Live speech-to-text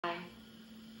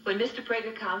When Mr.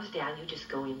 Prager calms down, you just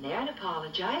go in there and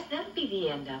apologize. That'll be the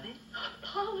end of it.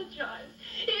 Apologize?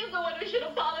 He's the one who should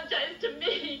apologize to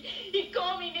me. He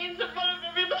called me names in front of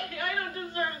everybody. I don't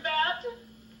deserve that.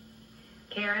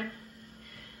 Karen,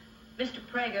 Mr.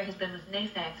 Prager has been with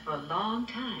NAFAX for a long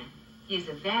time. He is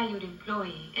a valued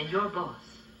employee and your boss.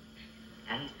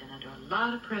 Now, he's been under a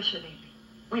lot of pressure lately.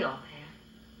 We all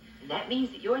have. And that means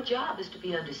that your job is to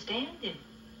be understanding.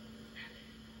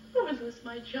 Was this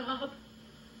my job?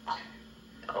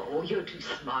 Oh, you're too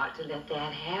smart to let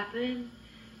that happen.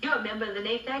 You're a member of the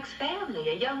NAFAX family,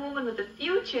 a young woman with a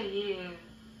future here.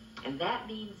 And that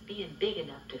means being big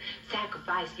enough to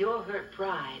sacrifice your hurt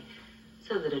pride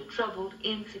so that a troubled,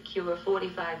 insecure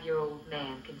 45-year-old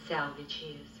man can salvage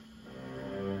his.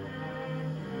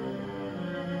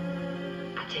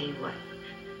 I tell you what,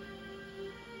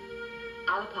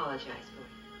 I'll apologize for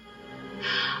you.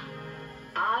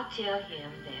 I'll tell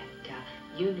him that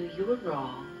you knew you were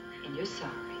wrong and you're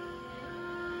sorry.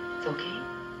 It's okay?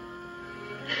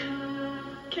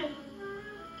 Okay.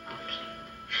 Okay.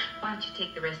 Why don't you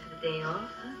take the rest of the day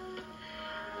off, huh?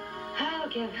 That'll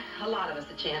give a lot of us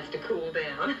a chance to cool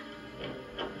down.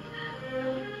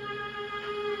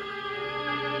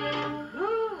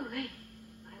 Ooh, I'm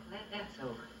glad that's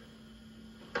over.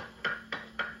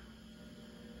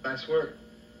 Nice work.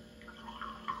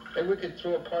 Maybe we could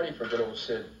throw a party for good old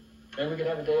Sid. Maybe we could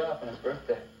have a day off on his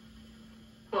birthday.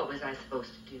 What was I supposed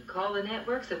to do? Call the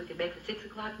network so we could make the 6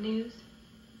 o'clock news?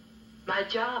 My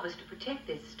job is to protect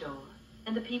this store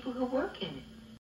and the people who work in it.